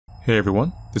Hey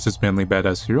everyone, this is Manly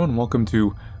Badass Hero and welcome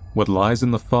to What Lies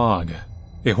in the Fog,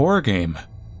 a horror game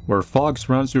where fog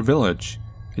surrounds your village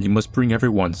and you must bring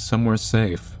everyone somewhere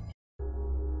safe.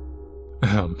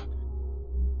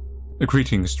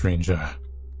 Greetings, stranger.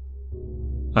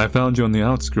 I found you on the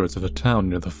outskirts of a town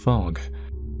near the fog.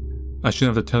 I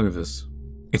shouldn't have to tell you this.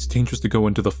 It's dangerous to go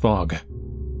into the fog.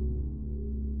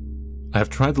 I have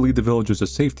tried to lead the villagers to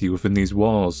safety within these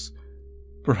walls.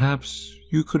 Perhaps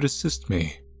you could assist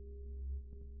me.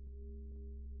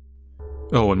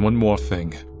 Oh, and one more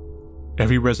thing.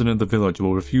 Every resident of the village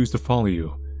will refuse to follow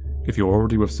you if you're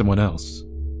already with someone else.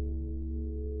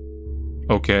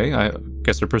 Okay, I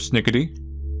guess they're persnickety.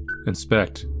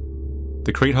 Inspect.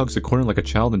 The crate hugs the corner like a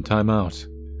child in timeout.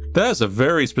 That is a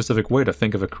very specific way to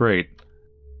think of a crate.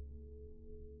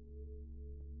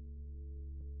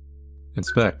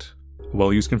 Inspect. A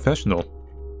well-used confessional.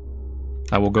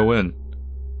 I will go in.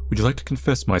 Would you like to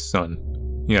confess, my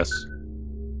son? Yes.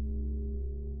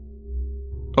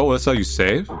 Oh, that's how you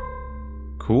save?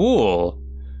 Cool.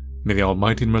 May the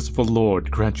almighty and merciful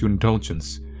Lord grant you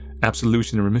indulgence,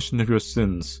 absolution and remission of your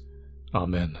sins.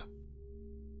 Amen.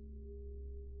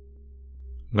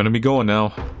 I'm gonna be going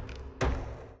now.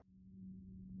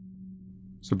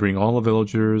 So bring all the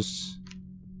villagers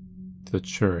to the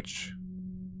church.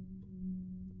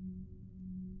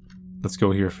 Let's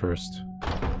go here first.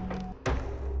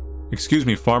 Excuse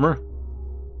me, farmer.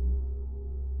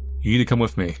 You need to come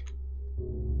with me.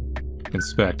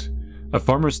 Inspect. A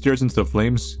farmer stares into the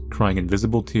flames, crying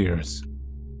invisible tears.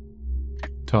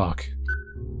 Talk.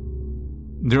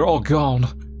 They're all gone.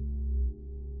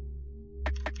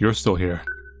 You're still here.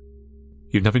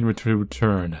 You've nothing to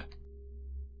return.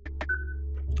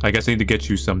 I guess I need to get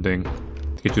you something.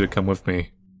 To get you to come with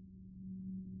me.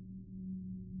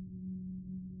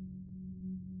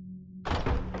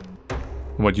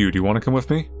 What do you want to come with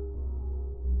me?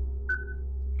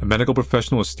 A medical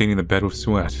professional is staining the bed with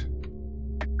sweat.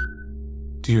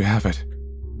 Do you have it?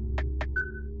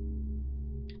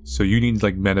 So you need,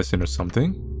 like, medicine or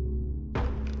something?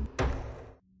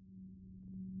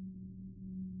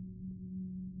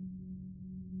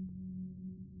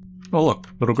 Oh look,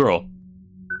 little girl.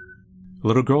 A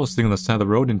little girl is sitting on the side of the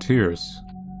road in tears.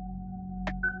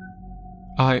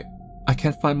 I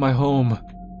can't find my home.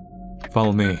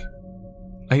 Follow me.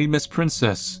 I need Miss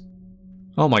Princess.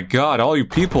 Oh my god, all you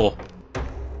people.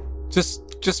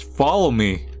 Just follow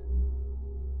me.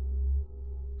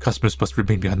 Customers must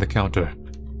remain behind the counter.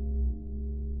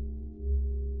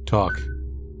 Talk.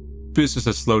 Business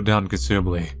has slowed down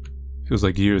considerably. Feels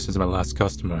like years since my last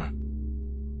customer.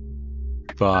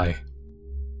 Bye.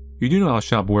 You do know how a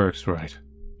shop works, right?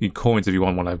 Need coins if you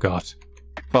want what I've got.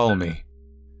 Follow me.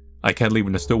 I can't leave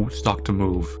when there's no stock to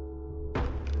move.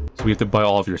 So we have to buy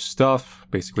all of your stuff.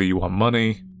 Basically, you want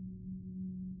money.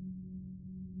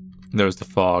 There's the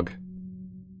fog.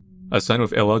 A sign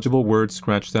with illegible words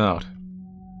scratched out.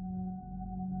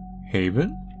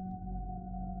 Haven?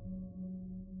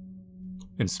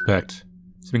 Inspect.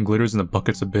 Something glitters in the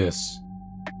bucket's abyss.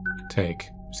 Take.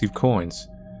 Receive coins.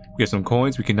 We have some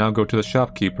coins, we can now go to the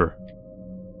shopkeeper.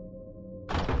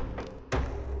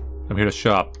 I'm here to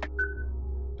shop.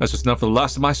 That's just enough for the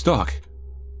last of my stock.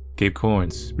 Gave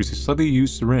coins. Receive a slightly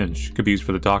used syringe. Could be used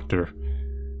for the doctor.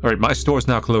 Alright, my store is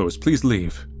now closed. Please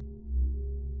leave.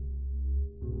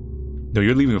 No,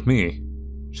 you're leaving with me.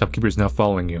 Shopkeeper is now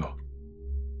following you.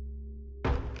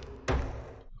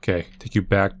 Okay, take you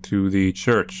back to the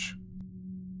church.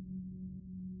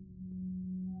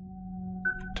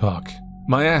 Talk.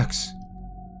 My axe!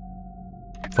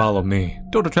 Follow me.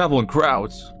 Don't travel in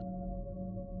crowds.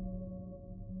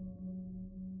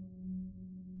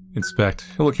 Inspect.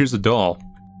 Oh look, here's the doll.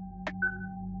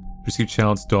 Receive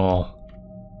child's doll.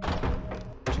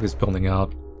 Check this building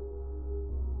out.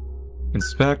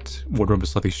 Inspect. Wardrobe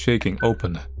is slightly shaking.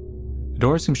 Open. The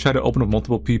door seems shy to open with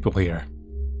multiple people here.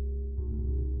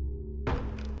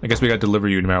 I guess we gotta deliver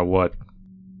you no matter what.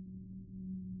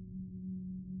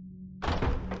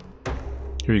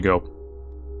 Here you go.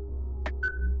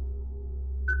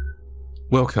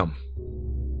 Welcome.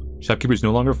 Shopkeeper is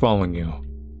no longer following you.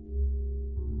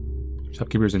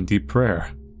 Shopkeeper is in deep prayer.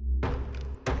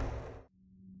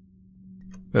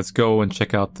 Let's go and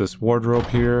check out this wardrobe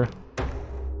here.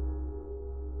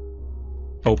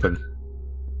 Open.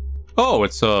 Oh,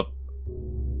 it's a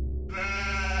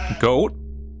goat?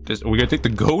 Are we gonna take the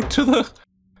goat to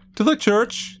the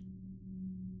church?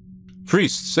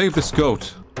 Priest, save this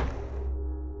goat.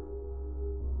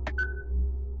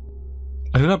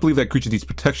 I do not believe that creature needs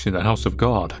protection in the house of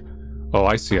God. Oh,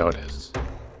 I see how it is.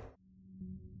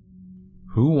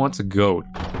 Who wants a goat?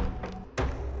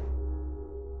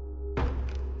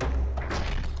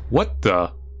 What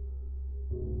the?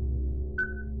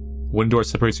 One door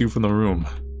separates you from the room.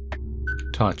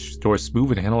 Touch. Door is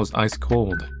smooth and handle is ice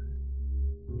cold.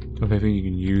 Don't have anything you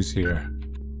can use here.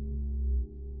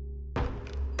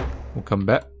 We'll come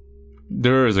back.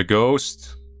 There is a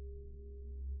ghost.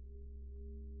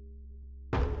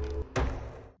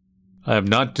 I am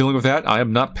not dealing with that. I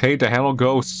am not paid to handle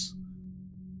ghosts.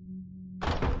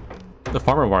 The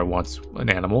farmer boy wants an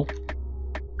animal.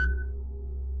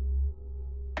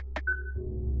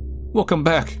 Welcome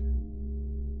back.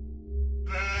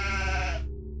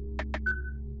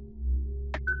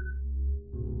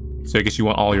 So I guess you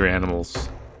want all your animals.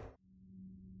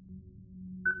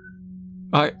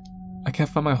 I can't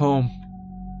find my home.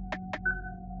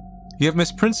 You have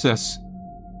Miss Princess.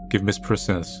 Give Miss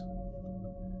Princess.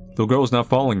 The girl is not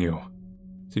following you.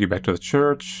 Take you back to the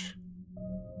church.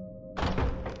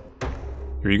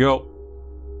 Here you go.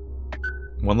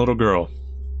 One little girl.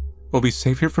 Will be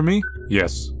safe here for me?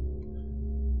 Yes.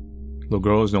 Little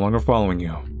girl is no longer following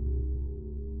you.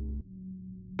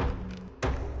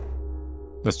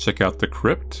 Let's check out the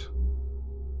crypt.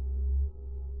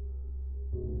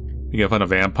 You gotta find a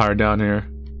vampire down here.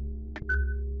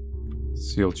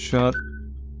 Sealed shut.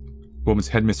 Woman's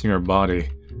head missing her body.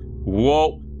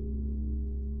 Whoa!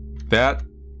 That?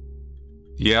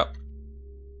 Yep.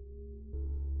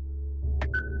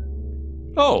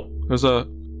 Oh, there's a...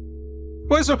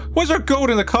 Where's there a goat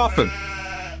in the coffin?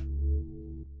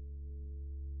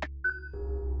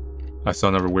 I saw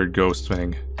another weird ghost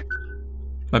thing.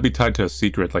 Might be tied to a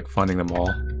secret, like finding them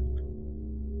all.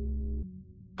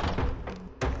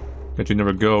 Bet you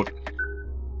never goat.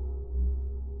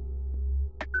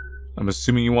 I'm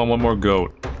assuming you want one more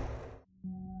goat.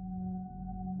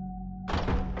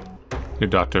 Here,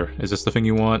 doctor, is this the thing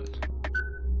you want?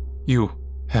 You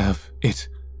have it.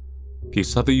 Okay,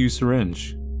 stop the use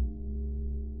syringe.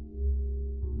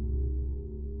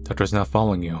 Doctor's not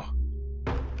following you.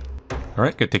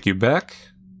 Alright, gonna take you back.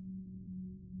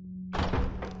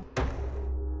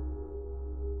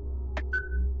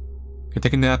 Can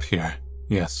take a nap here.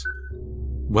 Yes.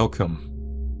 Welcome.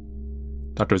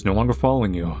 Doctor is no longer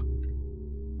following you.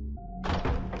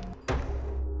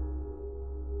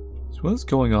 So what's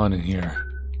going on in here?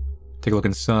 Take a look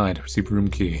inside. Receive room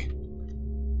key.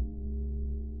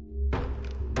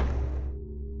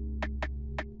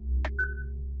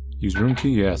 Use room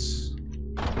key? Yes.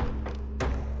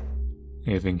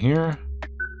 Anything here?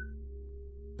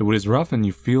 The wood is rough and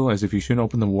you feel as if you shouldn't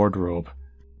open the wardrobe.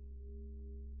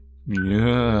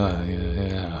 Yeah.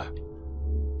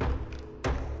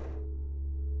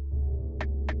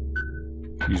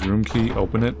 Use room key,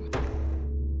 open it.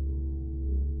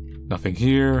 Nothing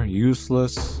here,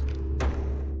 useless.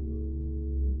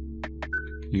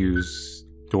 Use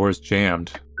doors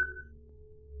jammed.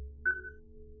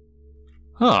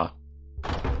 Huh.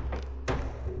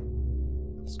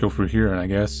 Let's go through here, I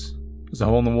guess. There's a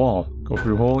hole in the wall. Go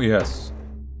through the hole, yes.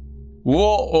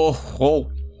 Whoa,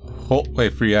 oh.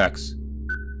 Wait, free axe.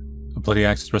 A bloody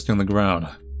axe is resting on the ground.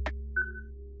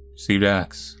 Received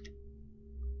axe.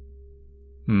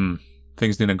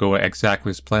 Things didn't go exactly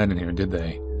as planned in here, did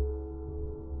they?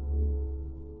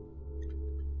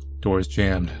 Door is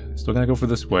jammed. Still gonna go for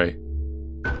this way.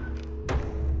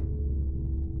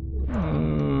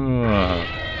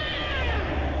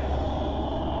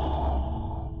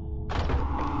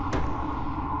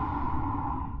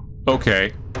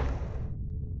 Okay.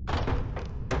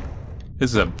 This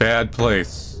is a bad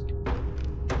place.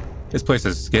 This place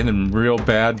is getting real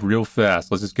bad real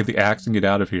fast. Let's just get the axe and get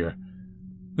out of here.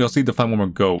 We also need to find one more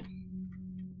goat.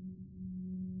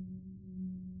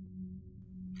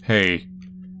 Hey.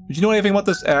 Did you know anything about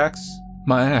this axe?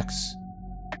 My axe.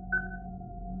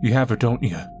 You have her, don't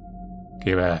you?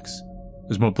 Gave axe.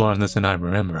 There's more blood on this than I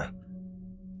remember.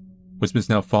 Woodsman's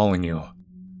now following you.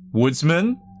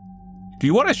 Woodsman? Do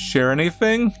you want to share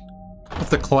anything with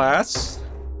the class?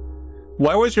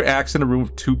 Why was your axe in a room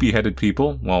with 2 beheaded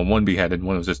people? Well, 1 beheaded,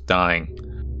 1 was just dying.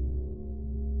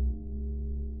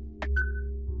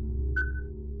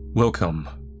 Welcome.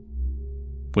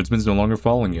 Woodsman's no longer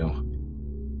following you.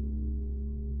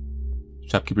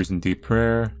 Shopkeeper's in deep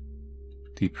prayer.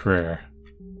 Deep prayer.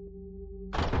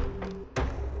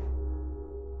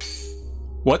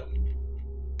 What?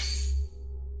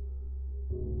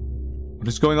 What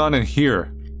is going on in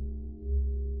here?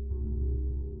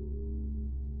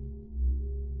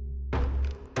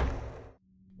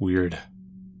 Weird.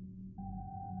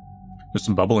 There's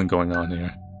some bubbling going on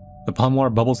here. The pond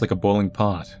water bubbles like a boiling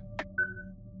pot.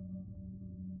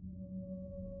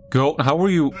 Go, how were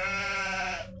you?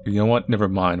 You know what? Never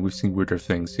mind. We've seen weirder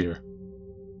things here.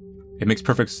 It makes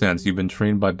perfect sense. You've been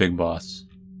trained by Big Boss.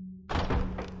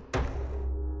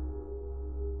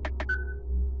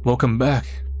 Welcome back.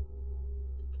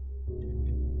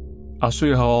 I'll show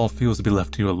you how it all feels to be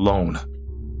left here alone.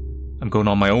 I'm going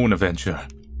on my own adventure.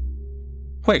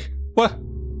 Wait, what?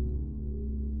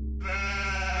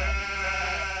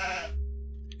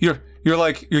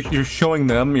 You're showing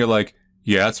them, you're like,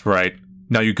 yeah, that's right.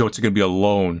 Now you goats are gonna be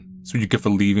alone. That's what you get for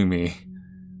leaving me.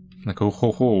 I'm like,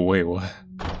 oh, wait, what?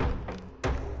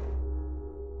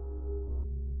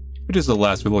 It is the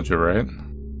last villager, right?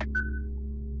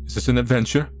 Is this an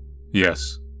adventure?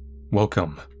 Yes.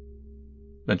 Welcome.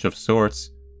 Adventure of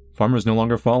sorts. Farmer is no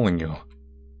longer following you.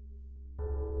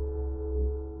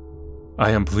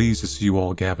 I am pleased to see you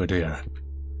all gathered here.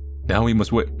 Now we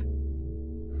must wait.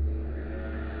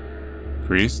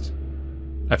 Priest?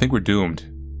 I think we're doomed.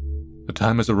 The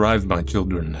time has arrived, my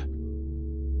children.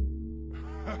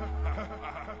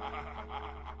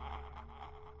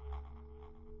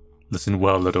 Listen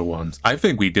well, little ones. I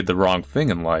think we did the wrong thing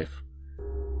in life.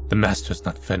 The master's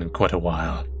not fed in quite a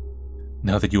while.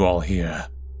 Now that you all here,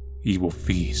 he will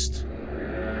feast.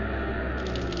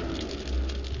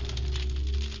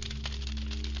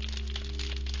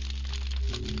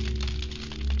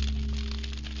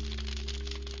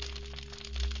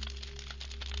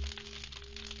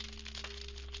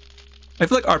 I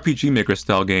feel like RPG Maker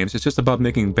style games, it's just about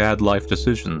making bad life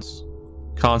decisions.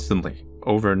 Constantly.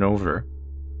 Over and over.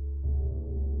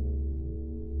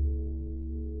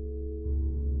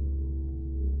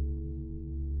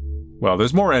 Well,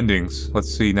 there's more endings.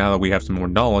 Let's see, now that we have some more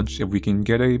knowledge, if we can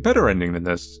get a better ending than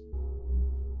this.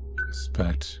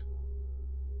 Inspect.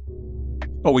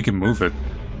 Oh, we can move it.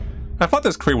 I thought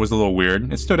this crate was a little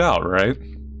weird. It stood out, right?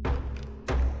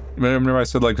 Remember I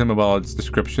said like something about its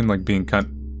description, like being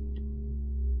kind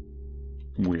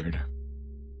weird.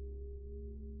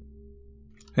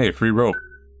 Hey, free rope.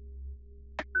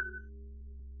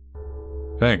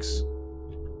 Thanks.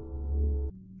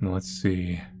 Now let's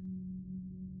see.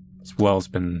 This well's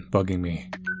been bugging me.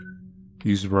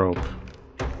 Use rope.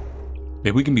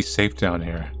 Maybe we can be safe down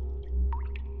here.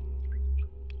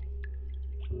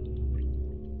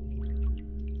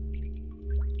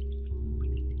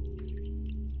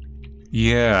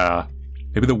 Yeah.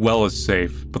 Maybe the well is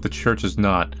safe, but the church is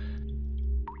not.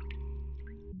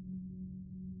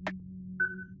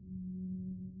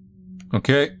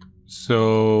 Okay,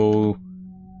 so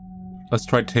let's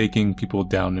try taking people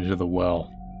down into the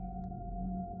well.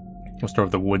 We'll start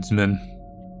with the woodsman.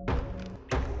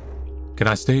 Can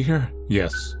I stay here?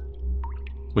 Yes.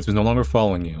 Woodsman's no longer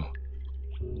following you.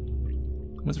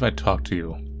 What if I talk to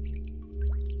you?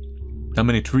 How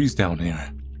many trees down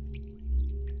here?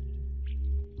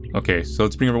 Okay, so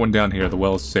let's bring everyone down here. The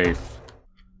well is safe.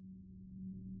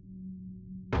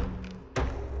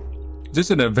 Is this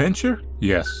an adventure?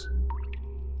 Yes.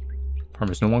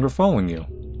 Farmer's no longer following you.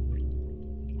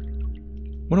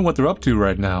 Wonder what they're up to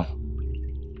right now.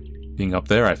 Being up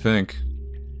there, I think.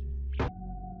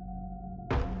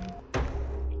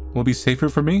 Will it be safer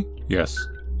for me? Yes.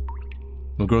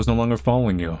 Little girl's no longer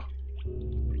following you.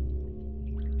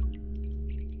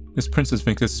 This princess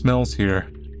thinks it smells here.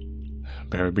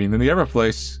 Better be in the other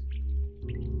place.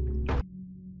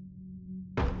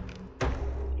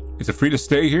 Is it free to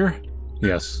stay here?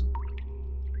 Yes.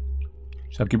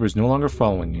 Shopkeeper is no longer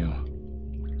following you.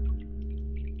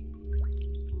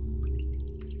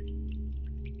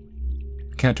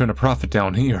 Can't turn a profit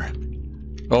down here.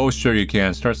 Oh, sure you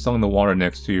can. Start selling the water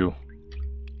next to you.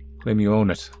 Claim you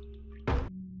own it.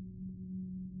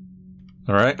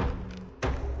 Alright.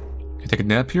 Can I take a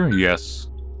nap here? Yes.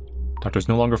 Doctor's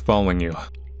no longer following you.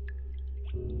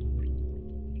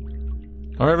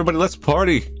 Alright, everybody, let's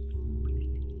party!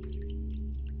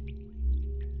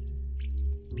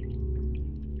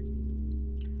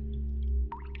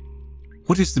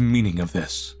 What is the meaning of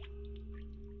this?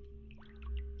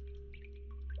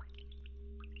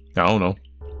 I don't know.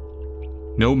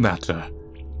 No matter.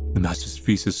 The master's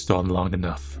feast has stalled long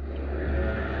enough.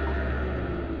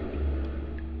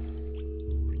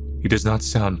 He does not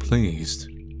sound pleased.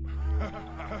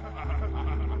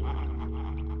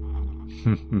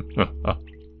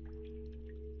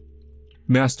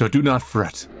 Master, do not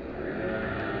fret.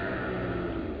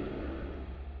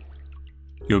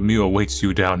 Your meal awaits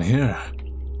you down here.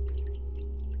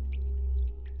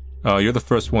 Oh, you're the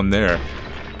first one there.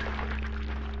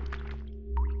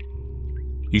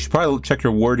 You should probably check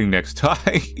your wording next time.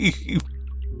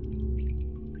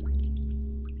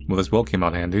 Well, this well came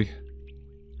out handy.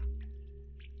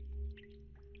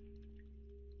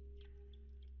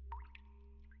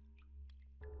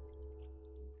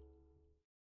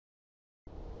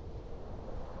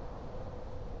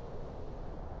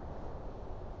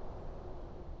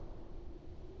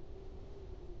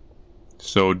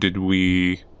 So did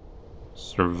we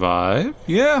Survive?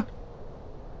 Yeah.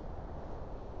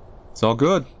 It's all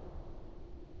good.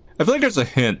 I feel like there's a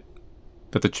hint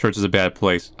that the church is a bad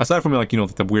place. Aside from, like, you know,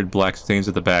 the weird black stains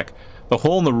at the back, the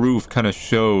hole in the roof kind of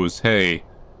shows, hey,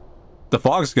 the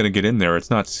fog's gonna get in there. It's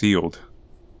not sealed.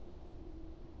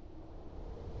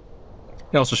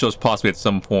 It also shows possibly at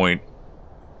some point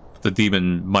the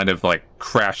demon might have, like,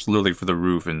 crashed literally for the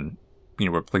roof and, you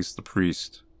know, replaced the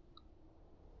priest.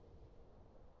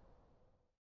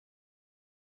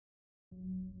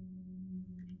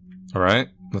 Alright,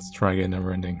 let's try again,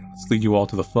 never ending. Let's lead you all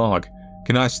to the fog.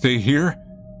 Can I stay here?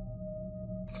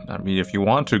 I mean, if you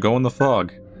want to, go in the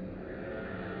fog.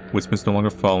 Witzman's no longer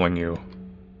following you.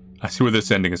 I see where this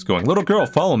ending is going. Little girl,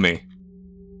 follow me.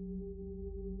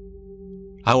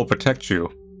 I will protect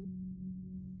you.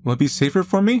 Will it be safer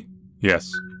for me? Yes.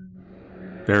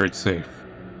 Very safe.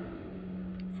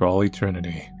 For all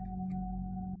eternity.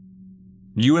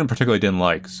 You in particular didn't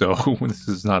like, so this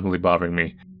is not really bothering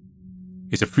me.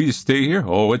 Is it free to stay here?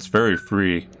 Oh, it's very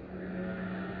free.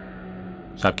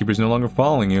 Shopkeeper's no longer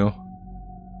following you.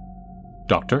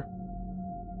 Doctor?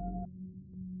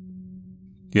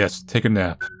 Yes, take a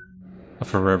nap. A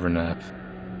forever nap.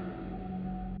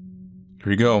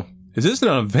 Here you go. Is this an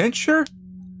adventure?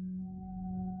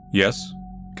 Yes,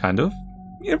 kind of.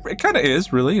 Yeah, it kind of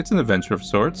is, really. It's an adventure of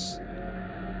sorts.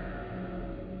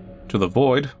 To the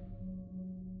void.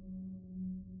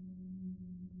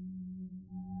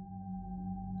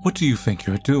 What do you think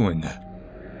you're doing?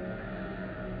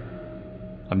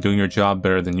 I'm doing your job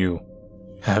better than you.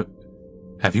 Have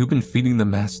you been feeding the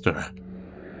master?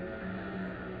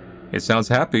 It sounds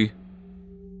happy.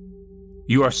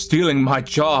 You are stealing my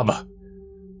job!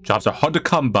 Jobs are hard to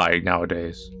come by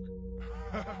nowadays.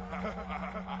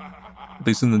 At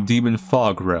least in the demon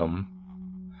fog realm.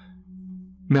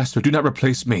 Master, do not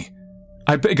replace me.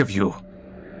 I beg of you.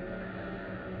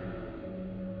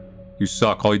 You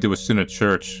suck. All you did was sin at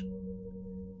church.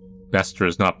 Master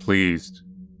is not pleased.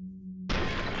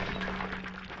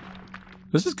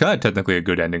 This is kind of technically a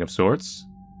good ending of sorts.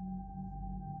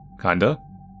 Kinda.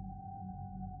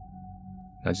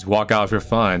 Now just walk out if you're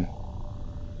fine.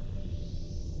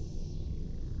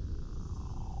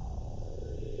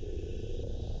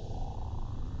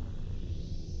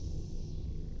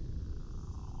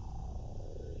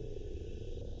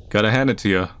 Gotta hand it to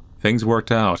you. Things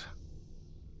worked out.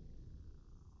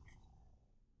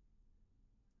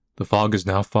 The fog is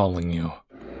now following you.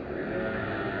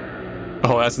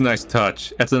 Oh, that's a nice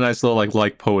touch. That's a nice little,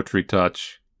 like poetry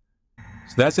touch.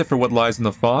 So that's it for What Lies in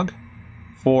the Fog.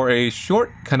 For a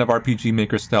short, kind of RPG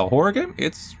Maker style horror game,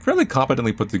 it's fairly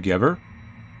competently put together.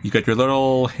 You get your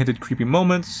little hinted creepy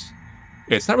moments.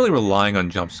 It's not really relying on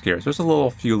jump scares. There's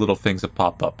a few little things that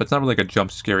pop up. It's not really like a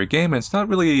jump scary game, and it's not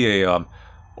really a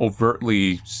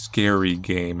overtly scary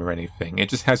game or anything. It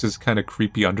just has this kind of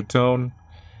creepy undertone.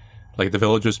 Like the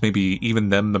villagers, maybe even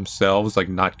themselves, like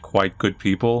not quite good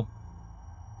people.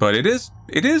 But it is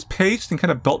paced and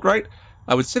kind of built right.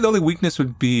 I would say the only weakness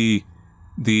would be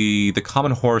the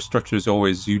common horror structure is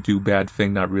always you do bad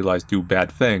thing, not realize do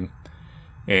bad thing.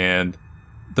 And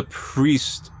the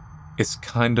priest is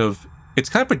kind of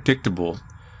predictable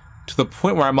to the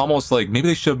point where I'm almost like, maybe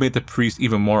they should have made the priest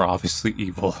even more obviously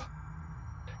evil.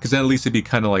 Because then at least it'd be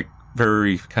kind of like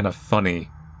very kind of funny.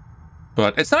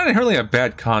 But it's not inherently a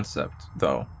bad concept,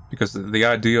 though. Because the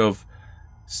idea of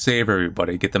save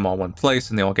everybody, get them all in one place,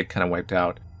 and they all get kind of wiped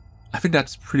out. I think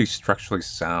that's pretty structurally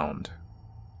sound.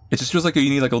 It just feels like you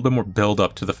need like a little bit more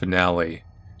build-up to the finale.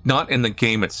 Not in the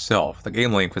game itself. The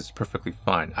game length is perfectly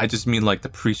fine. I just mean like the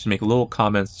priest make little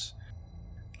comments.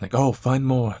 Like, oh, find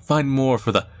more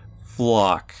for the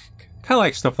flock. Kind of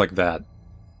like stuff like that.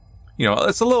 You know,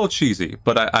 it's a little cheesy,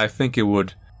 but I think it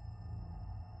would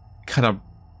kind of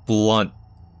blunt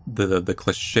the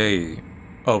cliche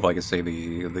of, like I say,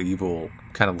 the evil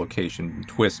kind of location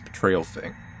twist betrayal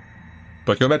thing.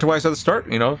 But going back to what I said at the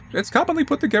start, you know, it's competently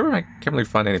put together. I can't really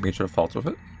find any major faults with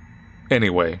it.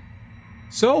 Anyway,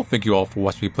 so thank you all for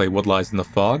watching me play What Lies in the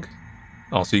Fog.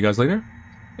 I'll see you guys later,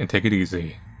 and take it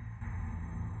easy.